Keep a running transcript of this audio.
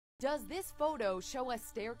Does this photo show a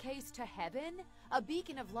staircase to heaven? A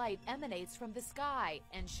beacon of light emanates from the sky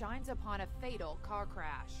and shines upon a fatal car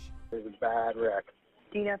crash. There's a bad wreck.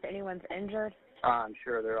 Do you know if anyone's injured? I'm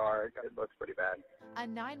sure there are. It looks pretty bad. A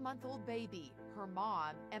 9-month-old baby, her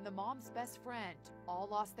mom, and the mom's best friend all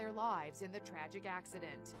lost their lives in the tragic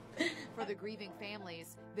accident. For the grieving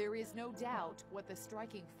families, there is no doubt what the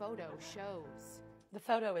striking photo shows. The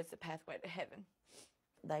photo is the pathway to heaven.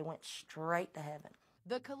 They went straight to heaven.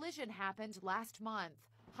 The collision happened last month.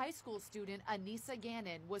 High school student Anissa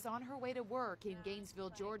Gannon was on her way to work in Gainesville,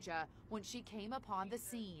 Georgia, when she came upon the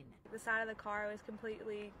scene. The side of the car was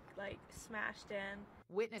completely, smashed in.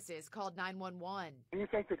 Witnesses called 911. Do you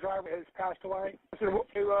think the driver has passed away? There's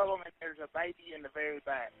two of them, and there's a baby in the very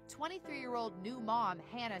back. 23-year-old new mom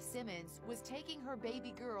Hannah Simmons was taking her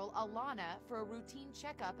baby girl Alana for a routine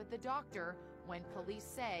checkup at the doctor when police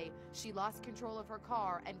say she lost control of her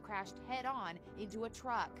car and crashed head-on into a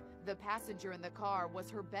truck. The passenger in the car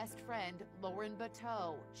was her best friend, Lauren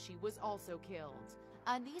Bateau. She was also killed.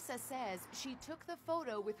 Anissa says she took the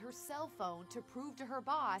photo with her cell phone to prove to her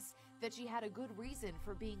boss that she had a good reason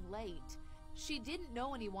for being late. She didn't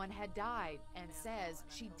know anyone had died and says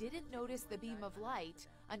she didn't notice the beam of light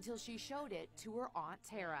until she showed it to her Aunt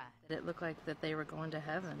Tara. It looked like that they were going to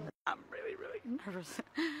heaven. I'm really nervous.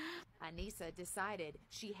 Anissa decided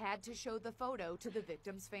she had to show the photo to the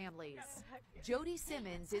victims' families. Jody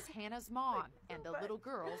Simmons is Hannah's mom and the little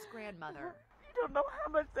girl's grandmother. You don't know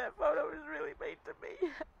how much that photo has really meant to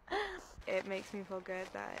me. It makes me feel good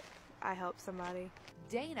that I helped somebody.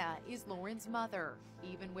 Dana is Lauren's mother.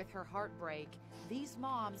 Even with her heartbreak, these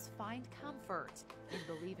moms find comfort in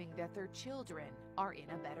believing that their children are in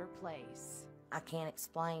a better place. I can't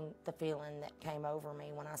explain the feeling that came over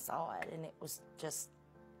me when I saw it, and it was just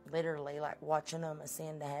literally like watching them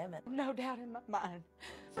ascend to heaven. No doubt in my mind.